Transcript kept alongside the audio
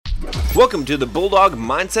Welcome to the Bulldog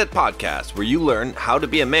Mindset Podcast, where you learn how to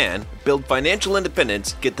be a man, build financial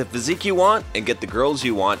independence, get the physique you want, and get the girls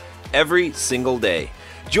you want every single day.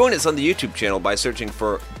 Join us on the YouTube channel by searching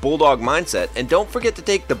for Bulldog Mindset, and don't forget to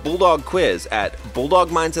take the Bulldog Quiz at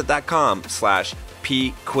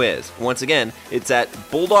bulldogmindset.com/pquiz. Once again, it's at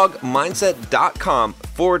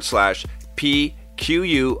bulldogmindset.com/pquiz.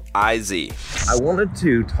 I wanted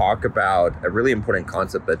to talk about a really important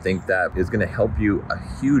concept I think that is going to help you a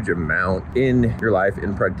huge amount in your life,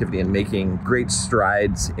 in productivity, and making great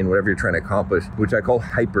strides in whatever you're trying to accomplish, which I call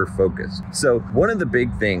hyper-focus. So one of the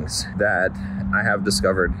big things that I have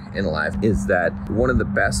discovered in life is that one of the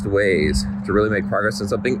best ways to really make progress in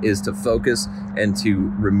something is to focus and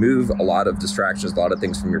to remove a lot of distractions, a lot of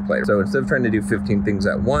things from your plate. So instead of trying to do 15 things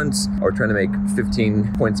at once or trying to make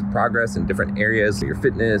 15 points of progress in different areas, your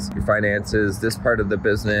fitness, your finances, this part of the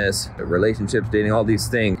business, relationships, dating, all these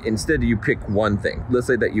things, instead you pick one thing. Let's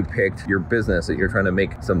say that you picked your business, that you're trying to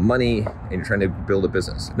make some money and you're trying to build a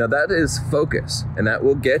business. Now that is focus, and that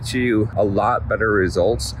will get you a lot better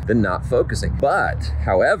results than not focusing. But,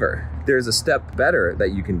 however, there's a step better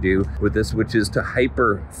that you can do with this, which is to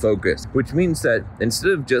hyper focus, which means that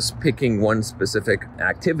instead of just picking one specific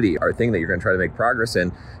activity or thing that you're going to try to make progress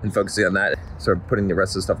in and focusing on that, sort of putting the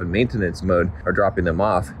rest of the stuff in maintenance mode or dropping them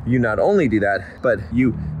off, you not only do that, but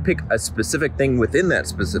you pick a specific thing within that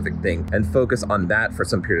specific thing and focus on that for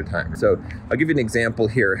some period of time. So I'll give you an example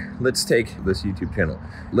here. Let's take this YouTube channel.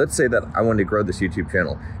 Let's say that I wanted to grow this YouTube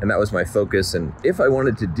channel and that was my focus. And if I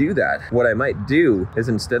wanted to do that, what I might do is,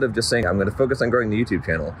 instead of just saying I'm going to focus on growing the YouTube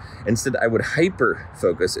channel, instead I would hyper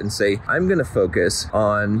focus and say I'm going to focus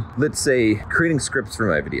on, let's say, creating scripts for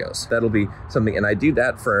my videos. That'll be something, and I do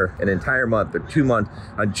that for an entire month or 2 months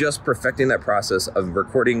on just perfecting that process of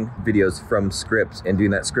recording videos from scripts and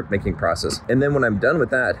doing that script making process. And then when I'm done with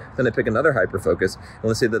that, then I pick another hyper focus, and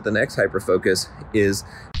let's say that the next hyper focus is,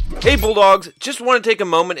 hey Bulldogs, just want to take a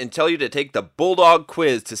moment and tell you to take the Bulldog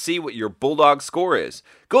Quiz to see what your Bulldog score is.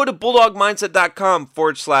 Go to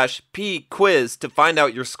bulldogmindset.com/pquiz to find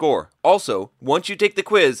out your score. Also, once you take the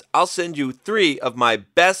quiz, I'll send you 3 of my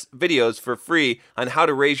best videos for free on how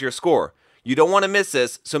to raise your score. You don't want to miss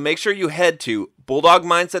this, so make sure you head to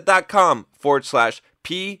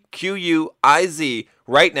bulldogmindset.com/pquiz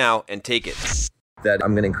right now and take it. That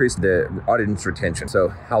I'm going to increase the audience retention. So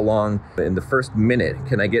how long in the first minute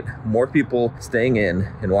can I get more people staying in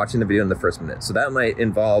and watching the video in the first minute? So that might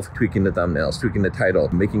involve tweaking the thumbnails, tweaking the title,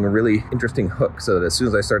 making a really interesting hook so that as soon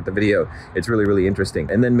as I start the video, it's really, really interesting.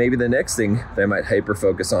 And then maybe the next thing that I might hyper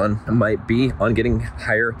focus on might be on getting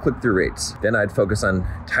higher click-through rates. Then I'd focus on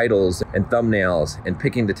titles and thumbnails and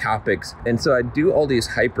picking the topics. And so I do all these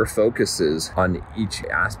hyper focuses on each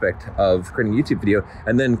aspect of creating a YouTube video,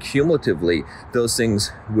 and then cumulatively, those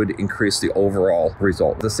things would increase the overall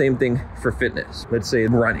result. The same thing for fitness. Let's say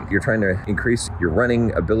running. You're trying to increase your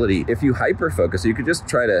running ability. If you hyper focus, you could just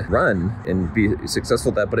try to run and be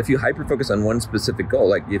successful at that. But if you hyper focus on one specific goal,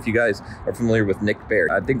 like if you guys are familiar with Nick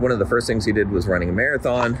Baird, I think one of the first things he did was running a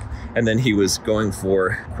marathon, and then he was going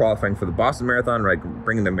for qualifying for the Boston Marathon, right,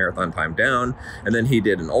 bringing the marathon time down, and then he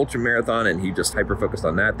did an ultra marathon and he just hyper focused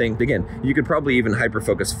on that thing. Again, you could probably even hyper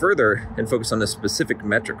focus further and focus on a specific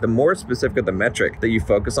metric. The more specific the metric that you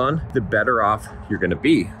focus on, the better off you're going to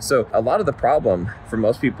be. So a lot of the problem for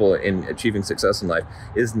most people in achieving success in life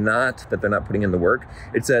is not that they're not putting in the work,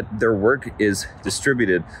 it's that their work is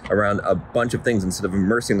distributed around a bunch of things instead of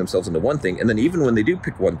immersing themselves into one thing. And then even when they do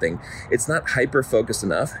pick one thing, it's not hyper focused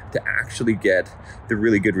enough to actually get the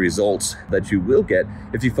really good results that you will get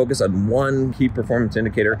if you focus on one key performance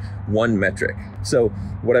indicator, one metric. So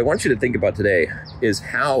what I want you to think about today is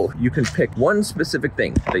how you can pick one specific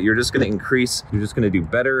thing that you're just going to increase, you're just going to do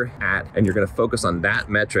better at, and you're going to focus on that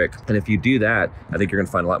metric. And if you do that, I think you're going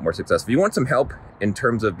to find a lot more success. If you want some help in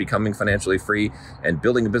terms of becoming financially free and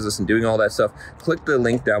building a business and doing all that stuff, click the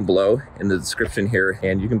link down below in the description here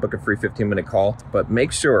and you can book a free 15-minute call. But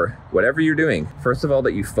make sure, whatever you're doing, first of all,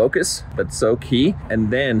 that you focus. That's so key.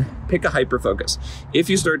 And then pick a hyper focus. If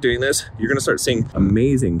you start doing this, you're going to start seeing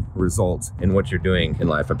amazing results in what you're doing in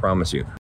life. I promise you.